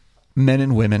men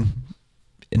and women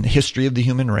in the history of the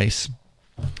human race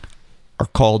are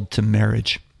called to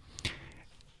marriage.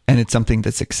 And it's something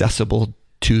that's accessible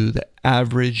to the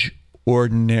average,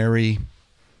 ordinary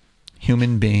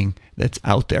human being that's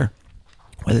out there,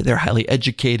 whether they're highly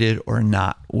educated or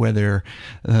not, whether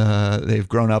they've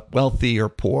grown up wealthy or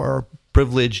poor,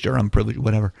 privileged or unprivileged,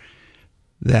 whatever.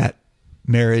 That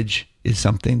marriage is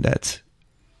something that's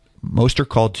most are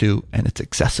called to, and it's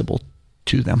accessible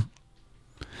to them.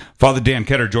 Father Dan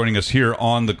Ketter joining us here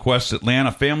on the Quest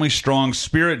Atlanta Family Strong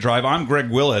Spirit Drive. I'm Greg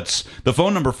Willits. The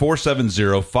phone number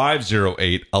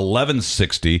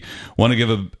 470-508-1160. Want to give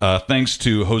a thanks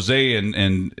to Jose and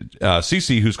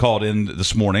Cece, who's called in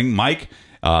this morning. Mike,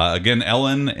 again,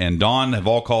 Ellen and Dawn have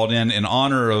all called in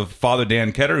honor of Father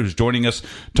Dan Ketter, who's joining us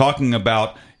talking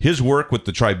about his work with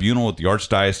the tribunal at the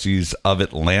Archdiocese of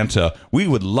Atlanta. We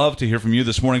would love to hear from you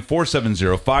this morning,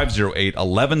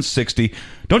 470-508-1160.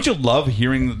 Don't you love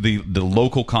hearing the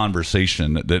local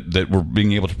conversation that we're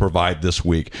being able to provide this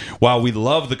week? While we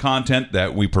love the content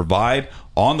that we provide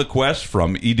on the Quest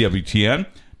from EWTN,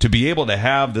 to be able to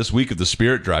have this week of the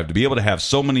Spirit Drive, to be able to have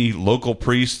so many local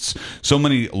priests, so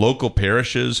many local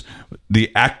parishes,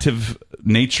 the active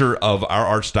nature of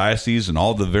our archdiocese and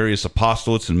all the various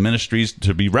apostolates and ministries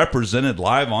to be represented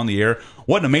live on the air.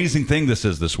 What an amazing thing this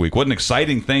is this week. What an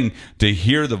exciting thing to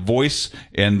hear the voice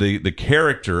and the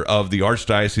character of the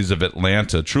Archdiocese of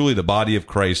Atlanta, truly the body of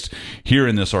Christ here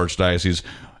in this archdiocese.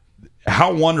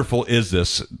 How wonderful is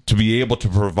this to be able to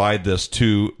provide this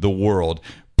to the world?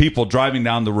 People driving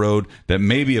down the road that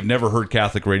maybe have never heard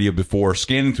Catholic radio before,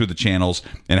 scanning through the channels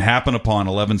and happen upon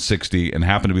 1160 and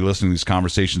happen to be listening to these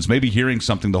conversations, maybe hearing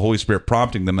something, the Holy Spirit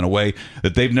prompting them in a way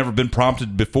that they've never been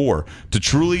prompted before, to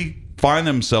truly find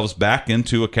themselves back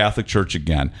into a Catholic church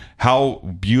again. How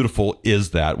beautiful is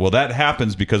that? Well, that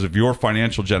happens because of your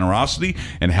financial generosity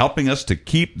and helping us to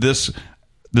keep this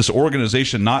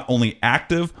organization not only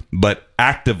active, but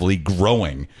actively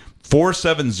growing.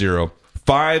 470-508-1160.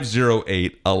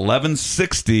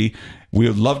 We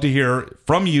would love to hear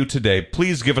from you today.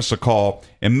 Please give us a call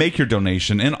and make your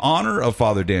donation in honor of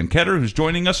Father Dan Ketter, who's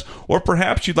joining us, or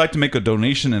perhaps you'd like to make a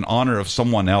donation in honor of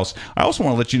someone else. I also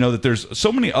want to let you know that there's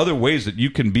so many other ways that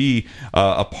you can be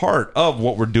a part of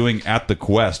what we're doing at the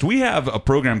Quest. We have a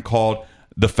program called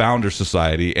the Founder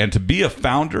Society, and to be a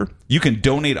founder, you can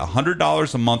donate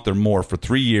 $100 a month or more for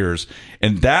 3 years,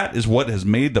 and that is what has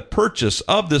made the purchase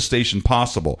of this station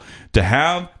possible. To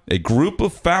have a group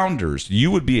of founders,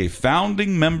 you would be a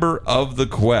founding member of the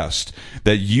Quest,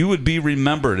 that you would be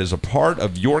remembered as a part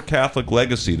of your Catholic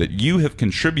legacy, that you have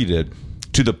contributed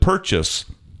to the purchase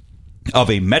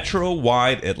of a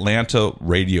metro-wide Atlanta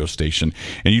radio station.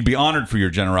 And you'd be honored for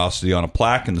your generosity. On a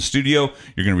plaque in the studio,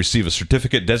 you're going to receive a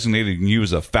certificate designating you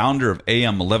as a founder of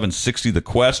AM 1160 The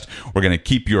Quest. We're going to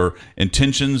keep your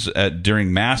intentions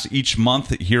during Mass each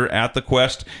month here at The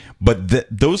Quest. But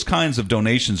those kinds of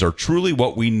donations are truly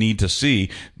what we need to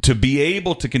see to be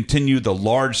able to continue the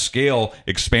large-scale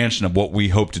expansion of what we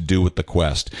hope to do with the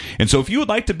Quest. And so if you would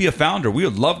like to be a founder, we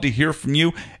would love to hear from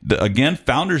you. Again,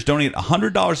 founders donate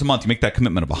 $100 a month. You make that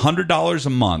commitment of $100 a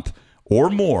month or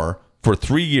more for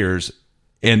 3 years.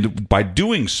 And by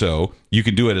doing so, you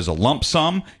can do it as a lump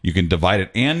sum. You can divide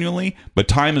it annually. But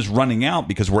time is running out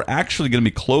because we're actually going to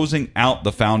be closing out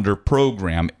the Founder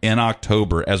program in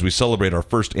October as we celebrate our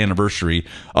first anniversary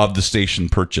of the station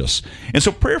purchase. And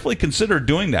so prayerfully consider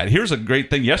doing that. Here's a great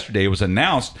thing. Yesterday it was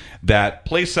announced that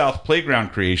Play South Playground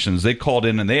Creations, they called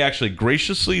in and they actually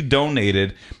graciously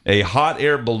donated a hot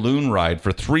air balloon ride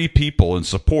for 3 people in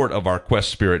support of our Quest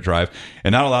Spirit Drive.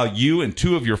 And that'll allow you and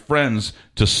 2 of your friends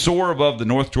to soar above the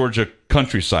North Georgia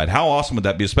countryside. How awesome would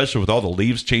that be, especially with all the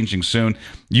leaves changing soon?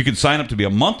 You can sign up to be a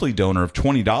monthly donor of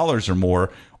 $20 or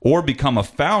more, or become a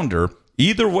founder.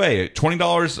 Either way,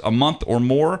 $20 a month or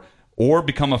more, or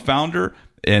become a founder.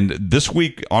 And this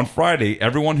week on Friday,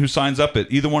 everyone who signs up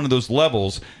at either one of those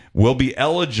levels will be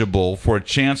eligible for a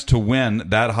chance to win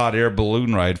that hot air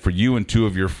balloon ride for you and 2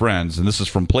 of your friends. And this is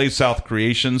from Play South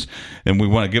Creations, and we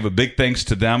want to give a big thanks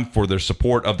to them for their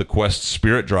support of the Quest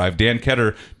Spirit Drive. Dan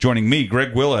Ketter joining me,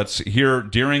 Greg Willits, here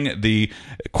during the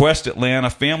Quest Atlanta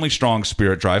Family Strong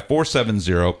Spirit Drive,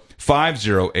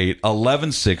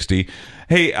 470-508-1160.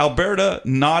 Hey, Alberta,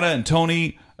 Nada, and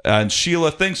Tony, and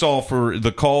Sheila, thanks all for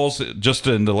the calls just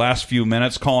in the last few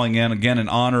minutes, calling in, again, in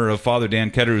honor of Father Dan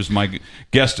Ketter, who's my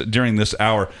guest during this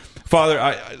hour.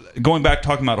 Father, going back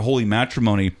talking about holy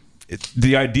matrimony,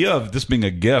 the idea of this being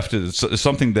a gift is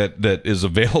something that is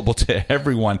available to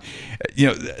everyone.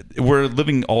 You know, we're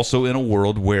living also in a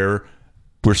world where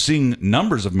we're seeing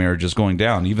numbers of marriages going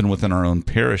down, even within our own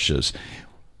parishes.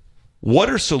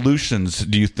 What are solutions,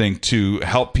 do you think, to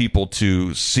help people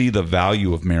to see the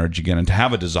value of marriage again and to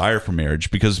have a desire for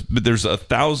marriage? Because there's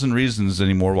 1,000 reasons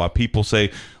anymore why people say,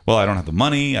 well, I don't have the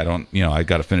money, I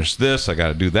got to finish this, I got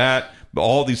to do that,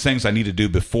 all these things I need to do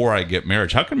before I get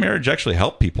marriage. How can marriage actually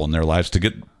help people in their lives to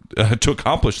get to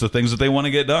accomplish the things that they want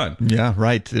to get done? Yeah,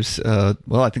 right. There's I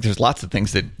think there's lots of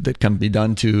things that can be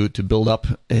done to build up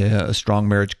a strong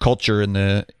marriage culture in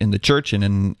the church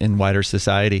and in wider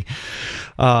society.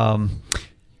 The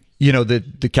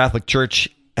Catholic Church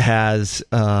has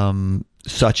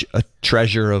such a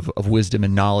treasure of wisdom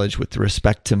and knowledge with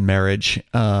respect to marriage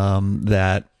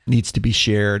that needs to be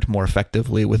shared more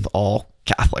effectively with all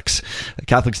Catholics.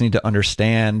 Catholics need to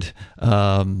understand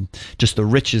just the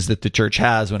riches that the church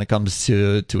has when it comes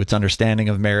to its understanding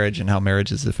of marriage and how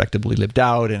marriage is effectively lived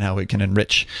out and how it can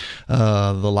enrich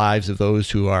the lives of those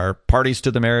who are parties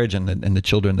to the marriage and the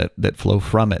children that flow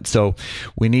from it. So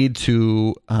we need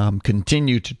to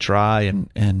continue to try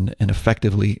and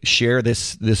effectively share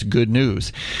this good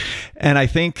news. And I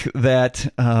think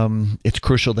that it's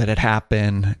crucial that it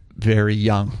happen very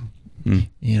young.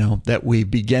 That we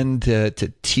begin to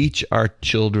teach our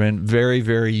children very,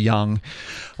 very young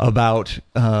about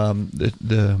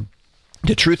the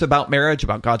truth about marriage,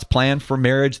 about God's plan for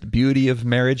marriage, the beauty of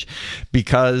marriage,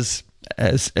 because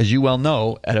as you well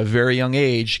know, at a very young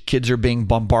age, kids are being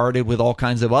bombarded with all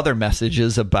kinds of other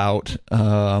messages about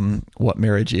what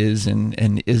marriage is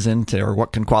and isn't, or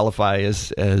what can qualify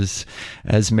as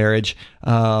marriage,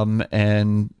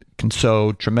 and can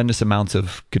sow tremendous amounts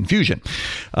of confusion.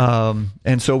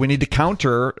 And so we need to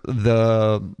counter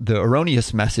the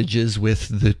erroneous messages with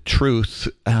the truth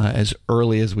as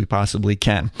early as we possibly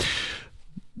can.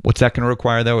 What's that going to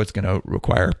require, though? It's going to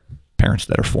require parents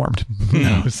that are formed.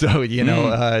 So,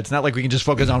 it's not like we can just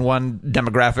focus on one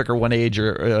demographic or one age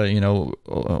or,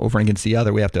 over and against the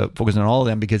other. We have to focus on all of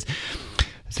them because,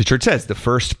 as the church says, the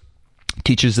first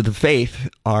teachers of the faith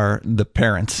are the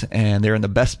parents, and they're in the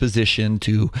best position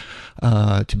to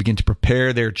begin to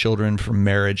prepare their children for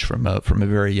marriage from a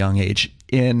very young age.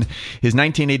 In his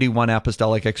 1981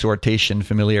 Apostolic Exhortation,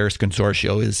 Familiaris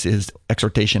Consortio, his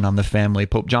exhortation on the family,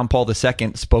 Pope John Paul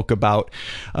II spoke about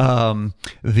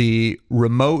the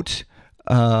remote,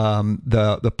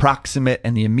 the proximate,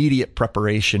 and the immediate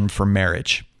preparation for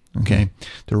marriage. Okay,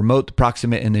 the remote, the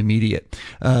proximate, and the immediate.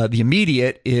 The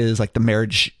immediate is like the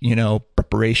marriage,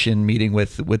 preparation meeting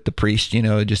with the priest,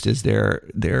 just as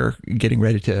they're getting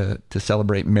ready to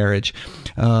celebrate marriage.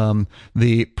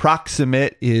 The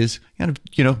proximate is kind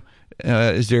of,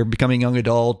 as they're becoming young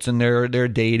adults and they're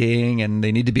dating and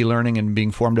they need to be learning and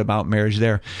being formed about marriage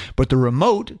there. But the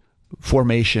remote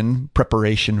formation,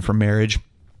 preparation for marriage,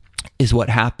 is what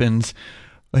happens,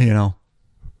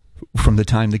 from the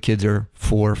time the kids are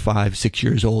 4, 5, 6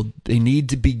 years old. They need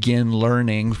to begin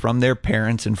learning from their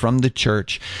parents and from the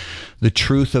church the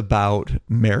truth about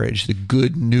marriage, the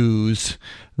good news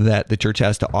that the church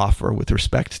has to offer with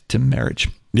respect to marriage.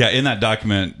 Yeah, in that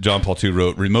document, John Paul II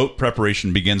wrote, remote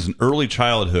preparation begins in early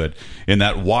childhood in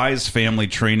that wise family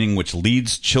training which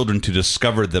leads children to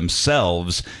discover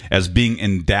themselves as being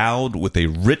endowed with a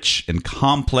rich and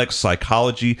complex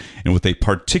psychology and with a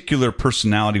particular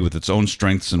personality with its own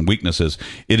strengths and weaknesses.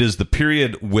 It is the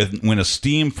period when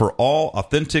esteem for all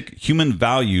authentic human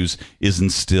values is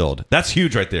instilled. That's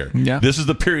huge right there. Yeah. This is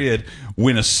the period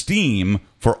when esteem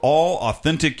for all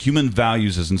authentic human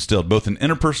values is instilled, both in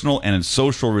interpersonal and in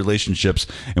social relationships,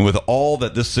 and with all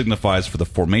that this signifies for the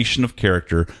formation of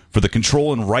character, for the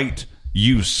control and right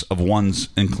use of one's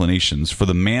inclinations, for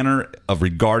the manner of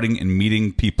regarding and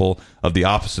meeting people of the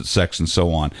opposite sex, and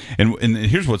so on. And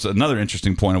here's what's another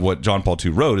interesting point of what John Paul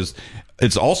II wrote is,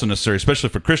 it's also necessary, especially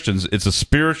for Christians, it's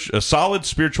a solid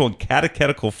spiritual and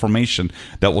catechetical formation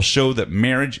that will show that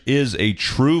marriage is a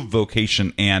true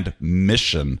vocation and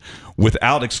mission,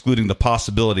 without excluding the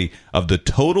possibility of the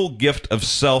total gift of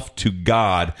self to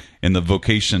God and the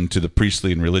vocation to the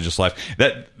priestly and religious life.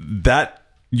 That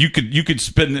you could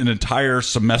spend an entire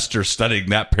semester studying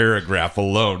that paragraph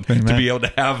alone. Amen. To be able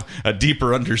to have a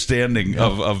deeper understanding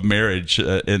of marriage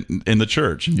in the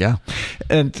church. Yeah,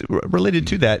 and related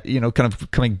to that, kind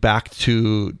of coming back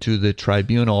to the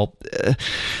tribunal,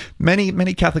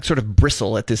 many Catholics sort of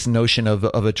bristle at this notion of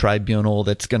a tribunal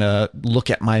that's going to look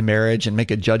at my marriage and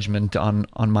make a judgment on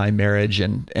my marriage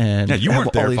and yeah, you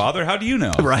weren't there, Father. How do you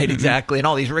know? Right, exactly, and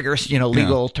all these rigorous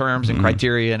legal terms and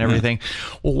criteria and everything.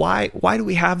 Well, why do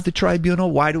we have the tribunal?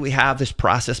 Why do we have this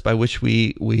process by which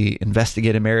we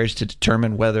investigate a marriage to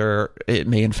determine whether it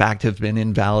may in fact have been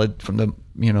invalid from the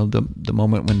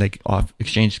moment when they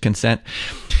exchanged consent?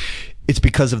 It's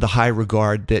because of the high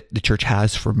regard that the church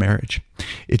has for marriage.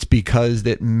 It's because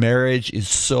that marriage is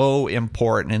so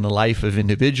important in the life of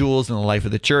individuals, in the life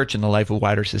of the church, in the life of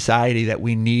wider society, that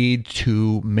we need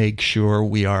to make sure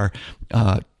we are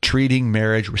treating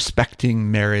marriage, respecting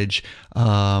marriage,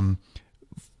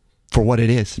 for what it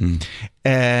is.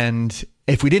 And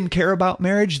if we didn't care about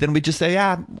marriage, then we'd just say,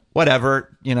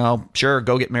 whatever, sure,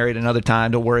 go get married another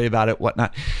time, don't worry about it,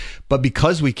 whatnot. But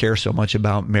because we care so much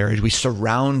about marriage, we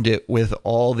surround it with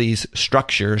all these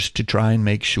structures to try and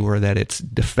make sure that it's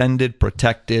defended,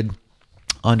 protected,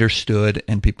 understood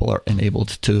and people are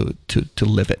enabled to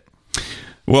live it.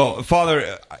 Well,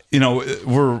 Father,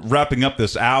 we're wrapping up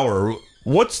this hour.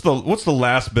 What's the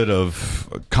last bit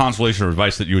of consolation or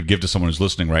advice that you would give to someone who's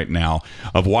listening right now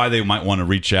of why they might want to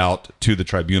reach out to the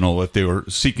tribunal if they were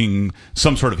seeking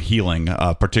some sort of healing,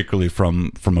 particularly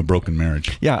from a broken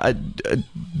marriage? Yeah,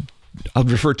 I'll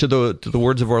refer to the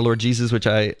words of our Lord Jesus, which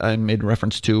I made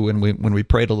reference to when we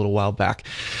prayed a little while back,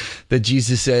 that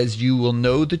Jesus says, "You will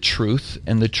know the truth,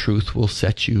 and the truth will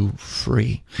set you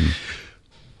free."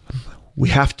 We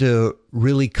have to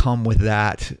really come with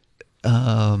that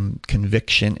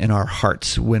conviction in our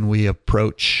hearts when we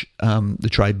approach the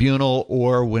tribunal,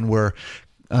 or when we're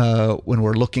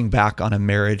looking back on a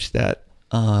marriage that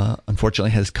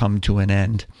unfortunately has come to an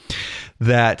end.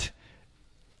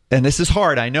 And this is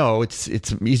hard, I know. It's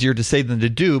easier to say than to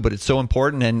do, but it's so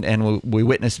important, and we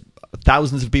witness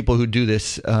thousands of people who do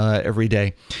this every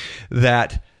day,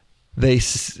 that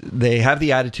they have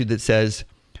the attitude that says,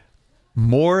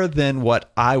 more than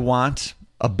what I want,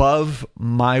 above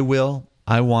my will,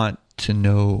 I want to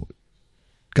know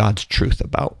God's truth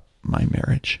about my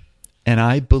marriage. And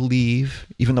I believe,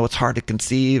 even though it's hard to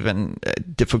conceive and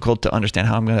difficult to understand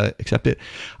how I'm going to accept it,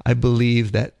 I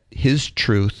believe that His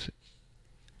truth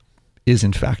is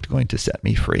in fact going to set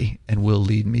me free and will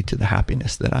lead me to the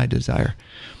happiness that I desire.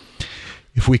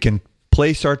 If we can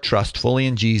place our trust fully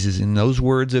in Jesus, in those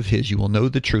words of His, "You will know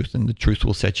the truth, and the truth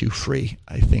will set you free,"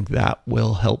 I think that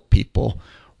will help people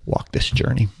walk this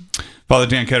journey. Father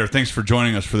Dan Ketter, thanks for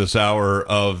joining us for this hour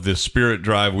of the Spirit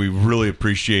Drive. We really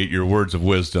appreciate your words of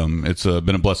wisdom. It's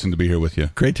been a blessing to be here with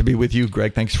you. Great to be with you,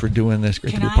 Greg. Thanks for doing this.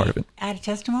 Great to be part of it. Add a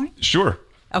testimony? Sure.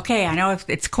 Okay, I know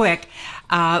it's quick.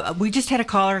 We just had a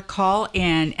caller call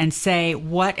in and say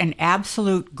what an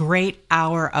absolute great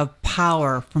hour of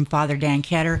power from Father Dan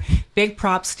Ketter. Big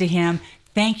props to him.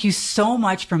 Thank you so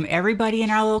much from everybody in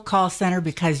our little call center,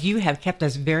 because you have kept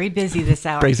us very busy this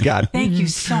hour. Praise God. Thank you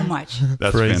so much.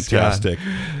 That's Praise fantastic.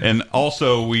 God. And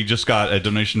also, we just got a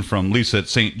donation from Lisa at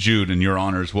St. Jude in your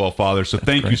honor as well, Father. So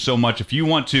thank you so much. If you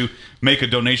want to make a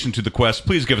donation to the Quest,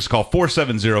 please give us a call,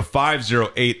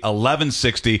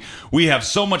 470-508-1160. We have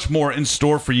so much more in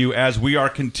store for you as we are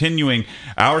continuing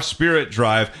our Spirit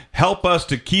Drive. Help us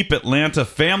to keep Atlanta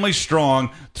family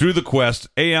strong through the Quest,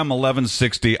 AM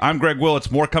 1160. I'm Greg Willits.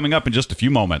 More coming up in just a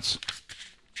few moments.